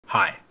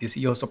Hi, this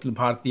is your host Swapnil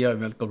Bhartiya.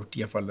 Welcome to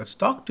TFR Let's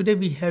Talk. Today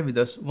we have with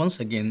us once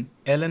again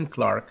Alan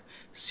Clark,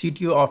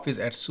 CTO office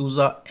at SUSE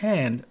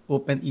and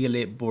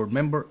OpenELA board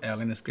member.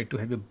 Alan, it's great to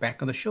have you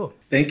back on the show.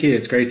 Thank you.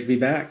 It's great to be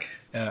back.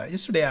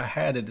 Yesterday I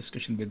had a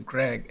discussion with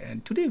Greg,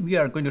 and today we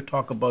are going to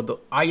talk about the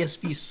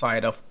ISV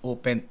side of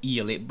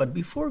OpenELA. But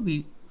before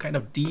we kind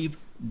of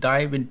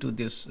dive into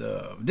this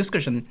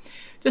discussion,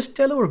 just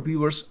tell our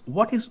viewers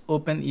what is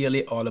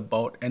OpenELA all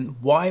about and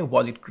why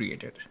was it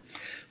created?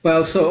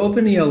 Well, so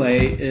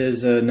OpenELA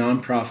is a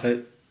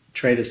nonprofit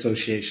trade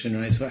association,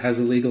 right? So it has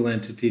a legal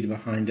entity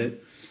behind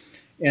it.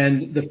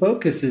 And the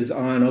focus is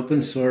on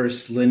open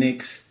source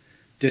Linux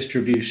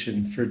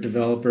distribution for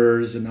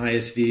developers and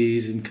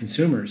ISVs and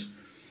consumers.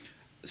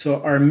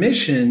 So our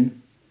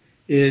mission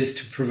is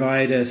to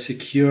provide a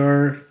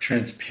secure,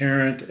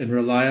 transparent, and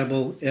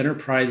reliable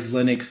enterprise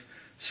Linux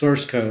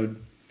source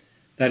code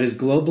that is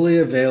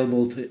globally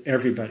available to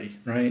everybody,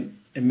 right?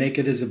 And make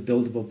it as a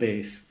buildable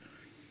base.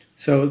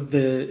 So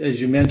as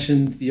you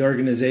mentioned, the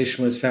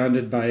organization was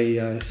founded by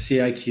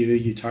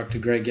CIQ. You talked to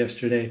Greg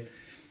yesterday.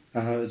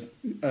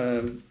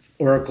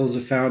 Oracle's a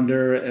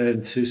founder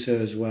and SUSE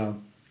as well.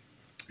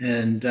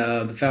 And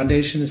the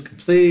foundation is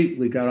complete.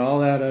 We got all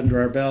that under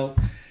our belt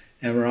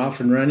and we're off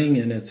and running,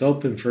 and it's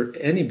open for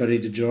anybody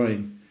to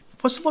join.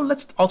 First of all,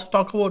 let's also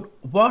talk about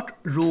what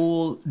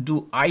role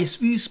do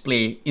ISVs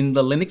play in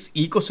the Linux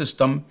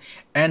ecosystem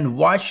and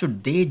why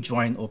should they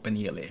join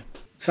OpenELA?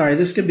 Sorry,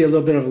 this could be a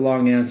little bit of a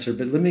long answer,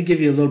 but let me give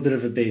you a little bit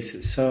of a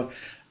basis. So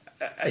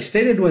I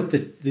stated what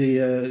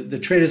the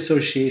trade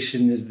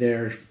association is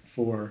there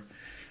for.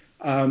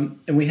 And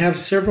we have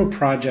several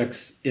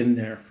projects in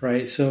there,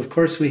 right? So of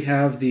course we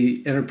have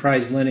the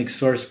enterprise Linux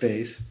source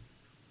base.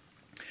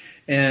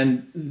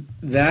 And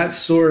that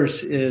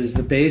source is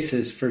the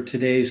basis for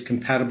today's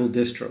compatible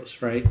distros,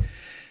 right?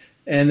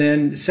 And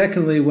then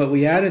secondly, what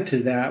we added to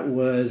that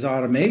was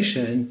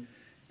automation,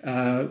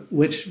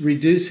 which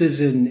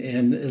reduces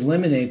and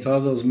eliminates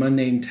all those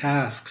mundane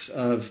tasks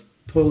of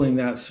pulling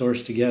that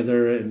source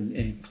together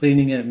and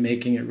cleaning it and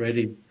making it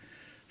ready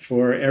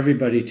for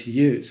everybody to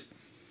use.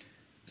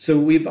 So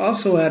we've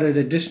also added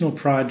additional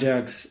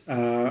projects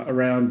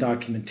around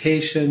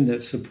documentation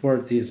that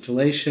support the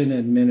installation and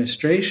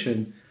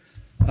administration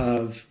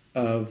of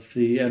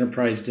the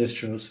enterprise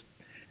distros.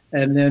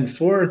 And then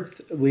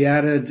fourth, we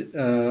added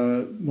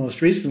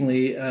most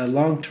recently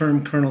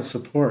long-term kernel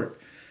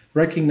support,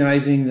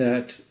 recognizing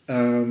that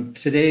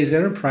today's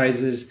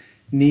enterprises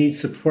need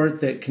support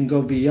that can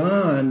go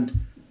beyond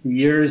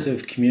years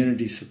of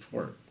community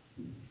support.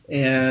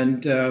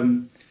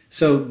 And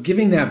so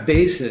giving that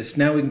basis,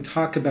 now we can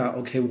talk about,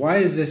 okay, why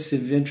is this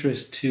of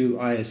interest to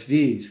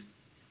ISVs?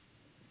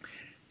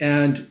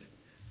 And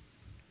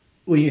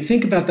when you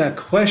think about that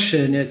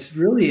question, it's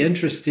really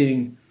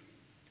interesting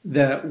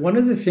that one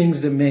of the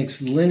things that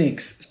makes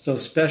Linux so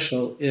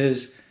special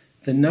is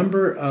the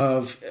number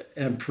of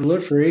and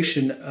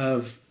proliferation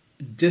of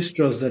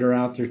distros that are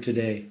out there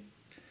today.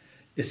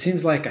 It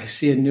seems like I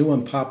see a new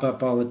one pop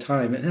up all the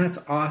time, and that's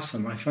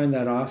awesome. I find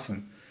that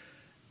awesome.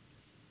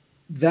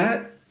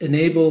 That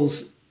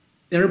enables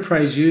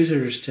enterprise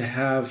users to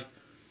have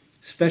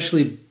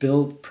specially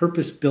built,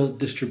 purpose-built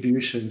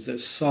distributions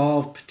that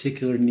solve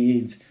particular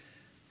needs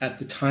at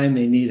the time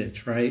they need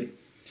it, right?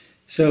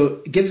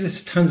 So it gives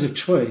us tons of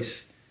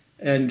choice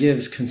and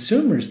gives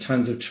consumers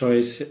tons of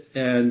choice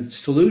and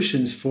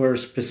solutions for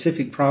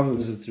specific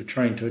problems that they're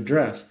trying to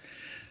address.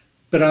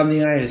 But on the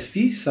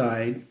ISV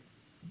side,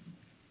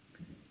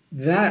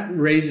 that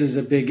raises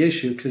a big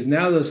issue because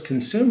now those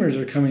consumers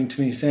are coming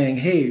to me saying,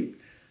 hey,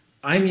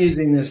 I'm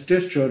using this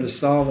distro to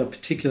solve a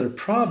particular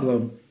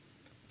problem,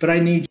 but I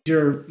need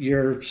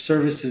your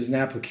services and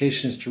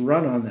applications to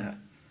run on that.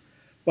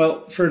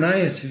 Well, for an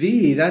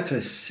ISV, that's a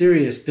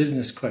serious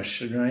business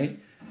question,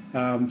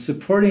 right?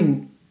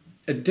 Supporting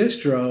a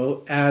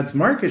distro adds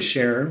market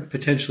share,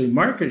 potentially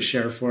market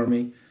share for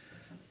me,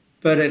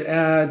 but it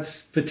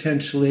adds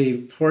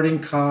potentially porting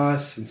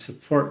costs and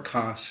support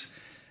costs.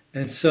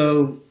 And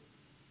so,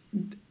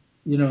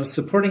 you know,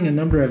 supporting a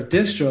number of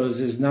distros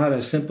is not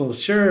a simple,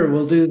 sure,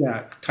 we'll do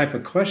that type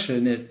of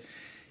question.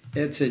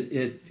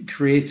 It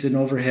creates an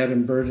overhead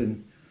and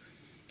burden.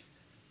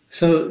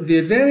 So the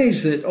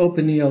advantage that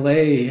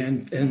OpenELA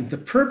and the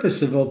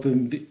purpose of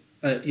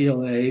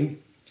OpenELA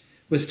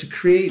was to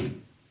create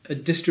a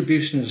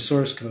distribution of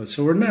source code.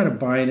 So we're not a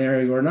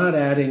binary. We're not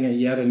adding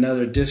yet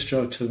another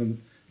distro to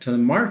the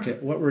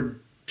market. What we're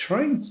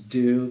trying to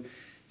do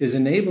is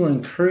enable and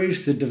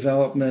encourage the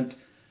development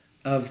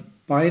of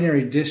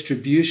binary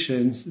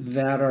distributions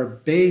that are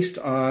based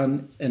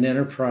on an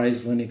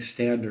enterprise Linux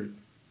standard.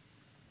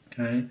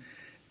 Okay,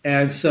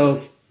 and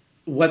so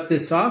what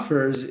this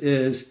offers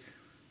is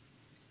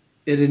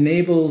it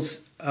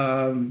enables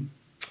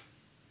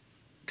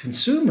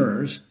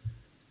consumers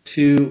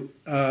to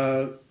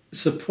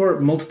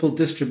support multiple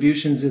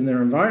distributions in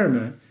their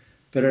environment,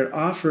 but it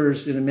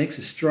offers and it makes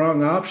a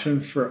strong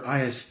option for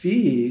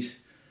ISVs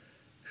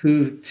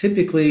who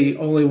typically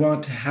only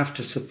want to have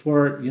to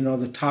support, you know,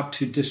 the top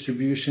two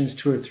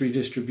or three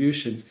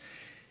distributions.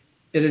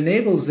 it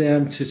enables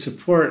them to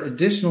support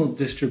additional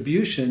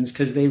distributions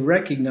because they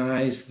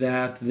recognize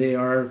that they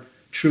are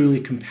truly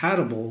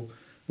compatible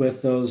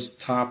with those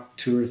top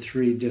 2 or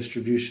 3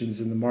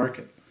 distributions in the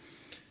market.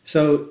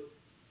 So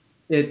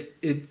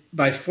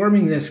by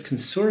forming this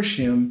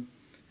consortium,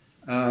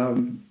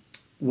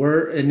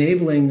 we're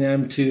enabling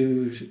them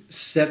to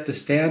set the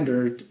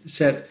standard,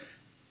 set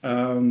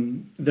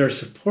their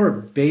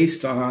support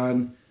based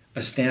on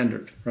a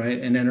standard, right?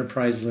 An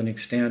enterprise Linux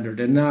standard,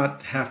 and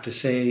not have to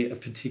say a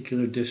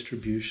particular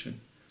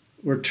distribution.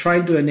 We're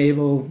trying to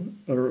enable,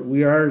 or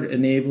we are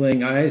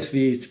enabling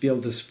ISVs to be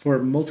able to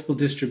support multiple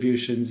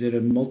distributions in a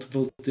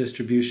multiple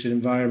distribution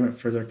environment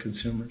for their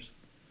consumers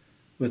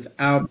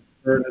without the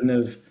burden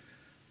of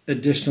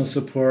additional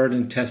support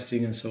and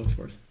testing and so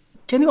forth.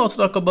 Can you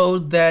also talk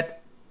about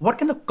that? What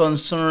kind of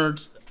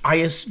concerns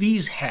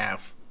ISVs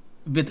have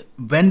with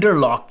vendor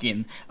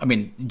lock-in? I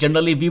mean,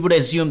 generally we would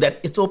assume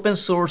that it's open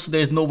source, so there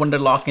is no vendor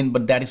lock-in,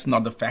 but that is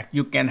not the fact.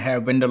 You can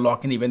have vendor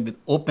lock-in even with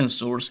open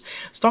source.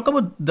 Let's talk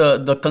about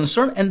the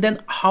concern and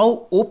then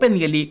how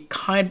OpenELA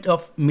kind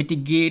of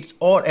mitigates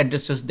or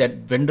addresses that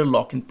vendor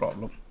lock-in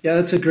problem. Yeah,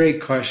 that's a great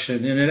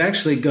question. And it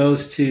actually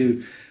goes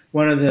to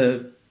one of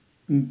the,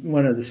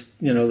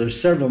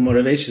 there's several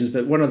motivations,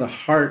 but one of the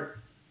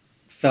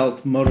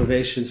heartfelt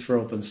motivations for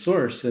open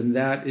source, and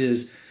that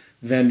is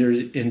vendor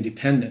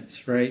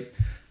independence, right?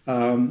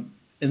 And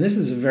this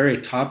is very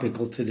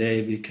topical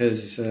today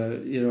because,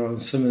 in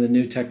some of the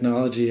new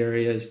technology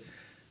areas,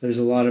 there's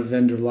a lot of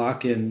vendor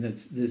lock-in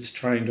that's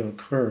trying to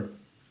occur.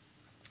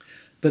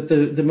 But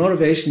the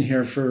motivation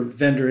here for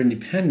vendor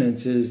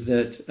independence is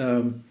that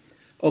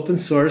open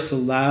source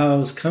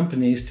allows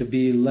companies to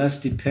be less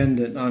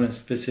dependent on a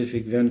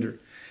specific vendor.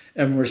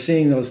 And we're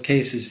seeing those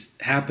cases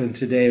happen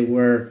today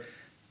where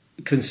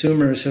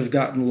consumers have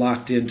gotten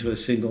locked into a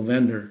single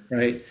vendor,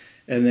 right?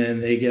 And then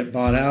they get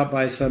bought out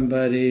by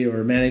somebody,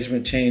 or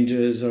management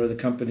changes, or the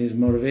company's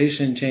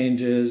motivation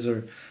changes,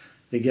 or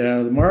they get out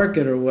of the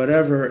market or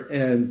whatever,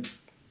 and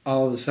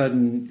all of a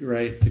sudden,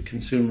 right, the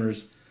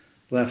consumer's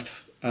left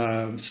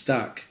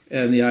stuck.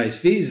 And the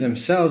ISVs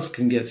themselves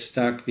can get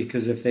stuck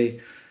because if they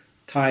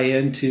tie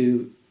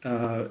into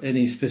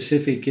any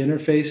specific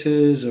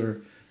interfaces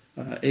or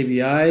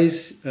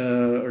ABIs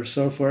or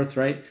so forth,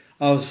 right,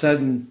 all of a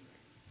sudden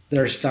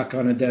they're stuck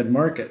on a dead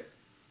market.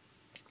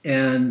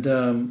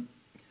 And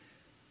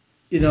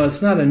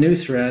it's not a new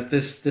threat.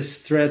 This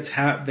threat's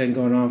been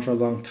going on for a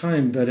long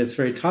time, but it's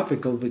very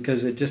topical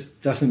because it just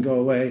doesn't go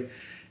away.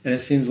 And it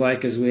seems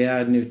like as we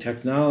add new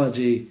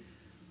technology,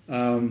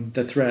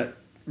 the threat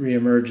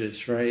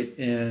reemerges, right?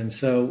 And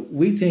so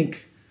we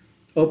think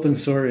open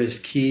source is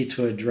key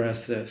to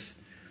address this,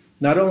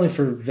 not only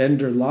for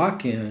vendor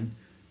lock-in,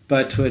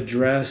 but to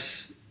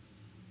address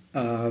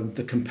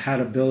the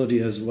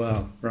compatibility as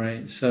well,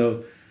 right?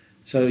 So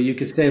you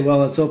could say,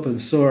 well, it's open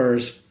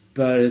source,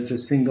 but it's a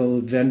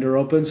single vendor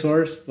open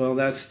source. Well,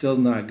 that's still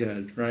not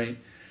good, right?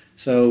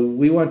 So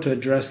we want to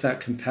address that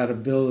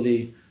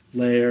compatibility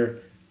layer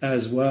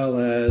as well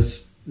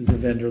as the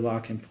vendor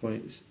lock-in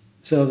points.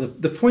 So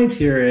the point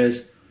here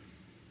is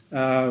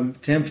to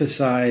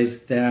emphasize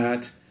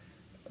that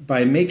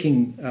by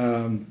making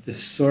the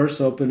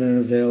source open and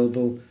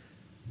available,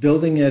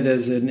 building it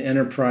as an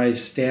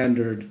enterprise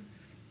standard,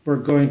 we're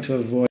going to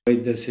avoid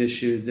this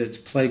issue that's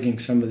plaguing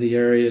some of the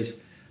areas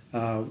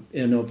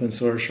in open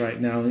source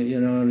right now.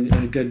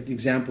 A good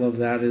example of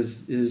that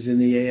is in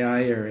the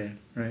AI area,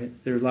 right?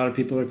 There are a lot of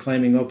people are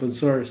claiming open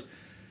source,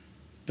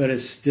 but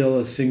it's still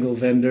a single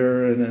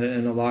vendor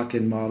and a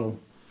lock-in model.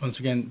 Once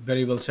again,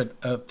 very well said.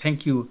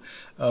 Thank you.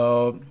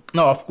 Now,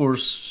 of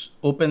course,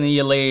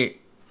 OpenELA,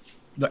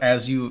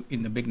 as you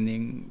in the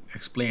beginning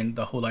explained,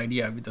 the whole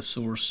idea with the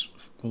source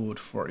code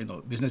for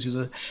business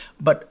users.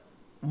 But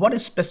what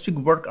specific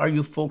work are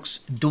you folks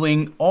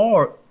doing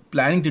or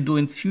planning to do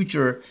in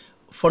future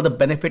for the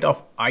benefit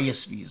of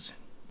ISVs?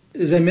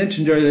 As I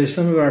mentioned earlier,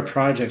 some of our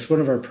projects, one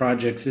of our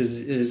projects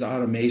is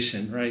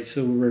automation, right?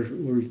 So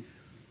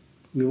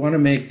we want to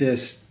make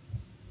this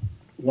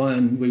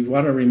we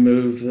want to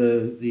remove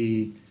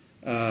the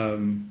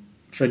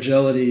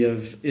fragility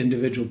of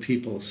individual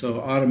people.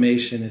 So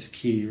automation is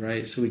key,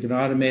 right? So we can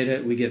automate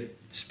it, we get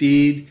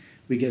speed,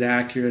 we get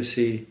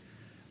accuracy,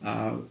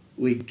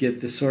 we get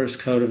the source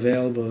code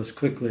available as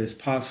quickly as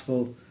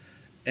possible,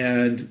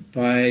 and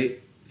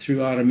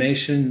through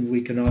automation,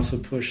 we can also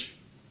push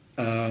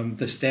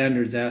the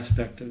standards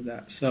aspect of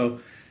that. So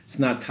it's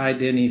not tied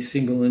to any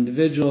single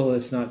individual.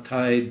 It's not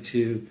tied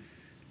to,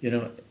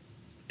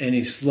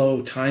 any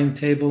slow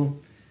timetable.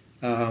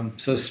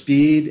 So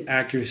speed,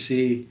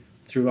 accuracy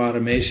through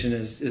automation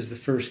is the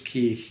first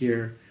key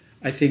here.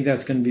 I think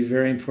that's going to be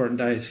very important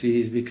to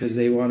ISVs because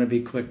they want to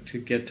be quick to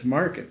get to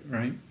market,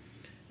 right?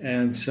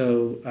 And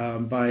so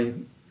by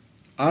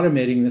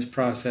automating this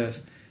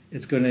process,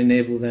 it's going to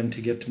enable them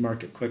to get to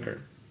market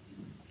quicker.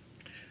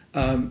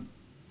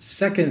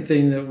 Second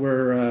thing that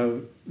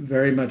we're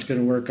very much going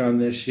to work on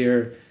this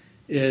year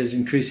is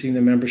increasing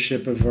the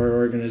membership of our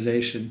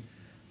organization.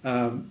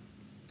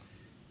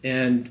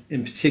 And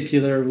in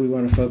particular, we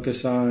want to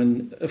focus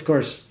on, of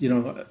course,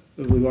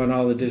 we want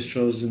all the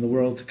distros in the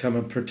world to come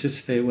and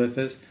participate with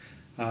us.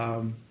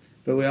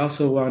 But we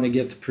also want to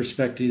get the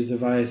perspectives of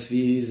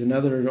ISVs and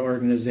other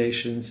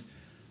organizations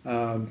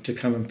to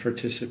come and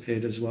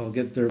participate as well,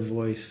 get their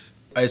voice.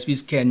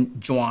 ISVs can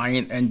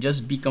join and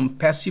just become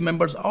passive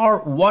members, or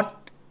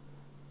what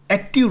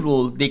active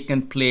role they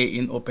can play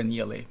in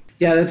OpenELA?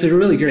 Yeah, that's a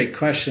really great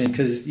question,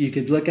 because you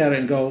could look at it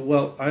and go,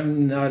 well,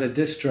 I'm not a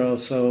distro,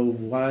 so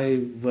why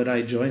would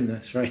I join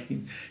this, right?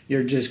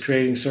 You're just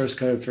creating source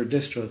code for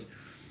distros.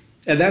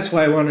 And that's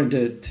why I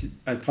wanted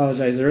I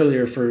apologize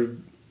earlier for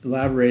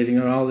elaborating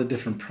on all the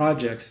different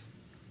projects.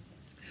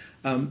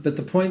 But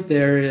the point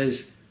there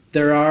is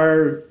there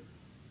are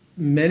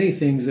many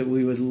things that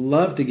we would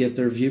love to get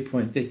their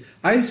viewpoint. The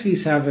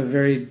ISVs have a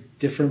very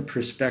different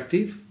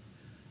perspective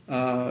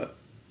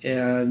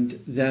and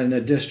than a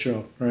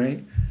distro,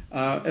 right?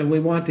 And we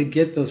want to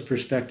get those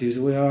perspectives.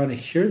 We want to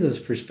hear those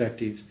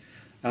perspectives.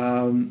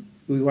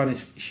 We want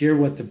to hear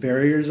what the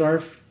barriers are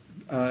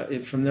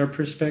from their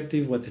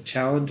perspective, what the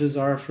challenges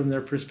are from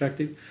their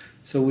perspective,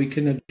 so we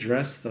can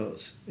address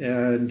those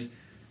and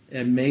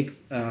make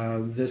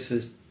this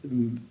as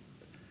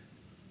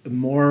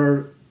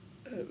more,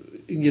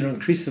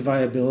 increase the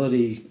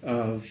viability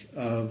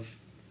of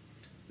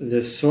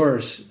this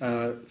source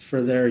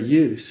for their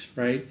use,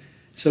 right?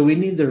 So we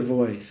need their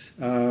voice.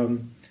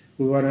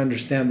 We want to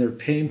understand their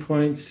pain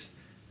points,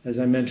 as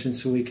I mentioned,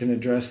 so we can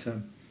address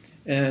them.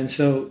 And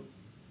so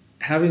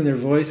having their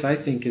voice, I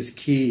think, is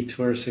key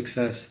to our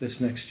success this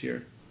next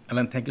year.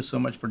 Alan, thank you so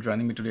much for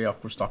joining me today.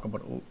 Of course, talk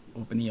about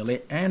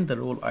OpenELA and the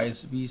role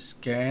ISVs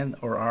can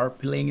or are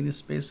playing in this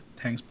space.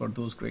 Thanks for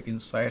those great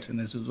insights.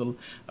 And as usual,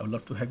 I would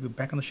love to have you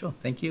back on the show.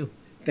 Thank you.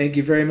 Thank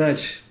you very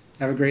much.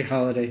 Have a great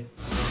holiday.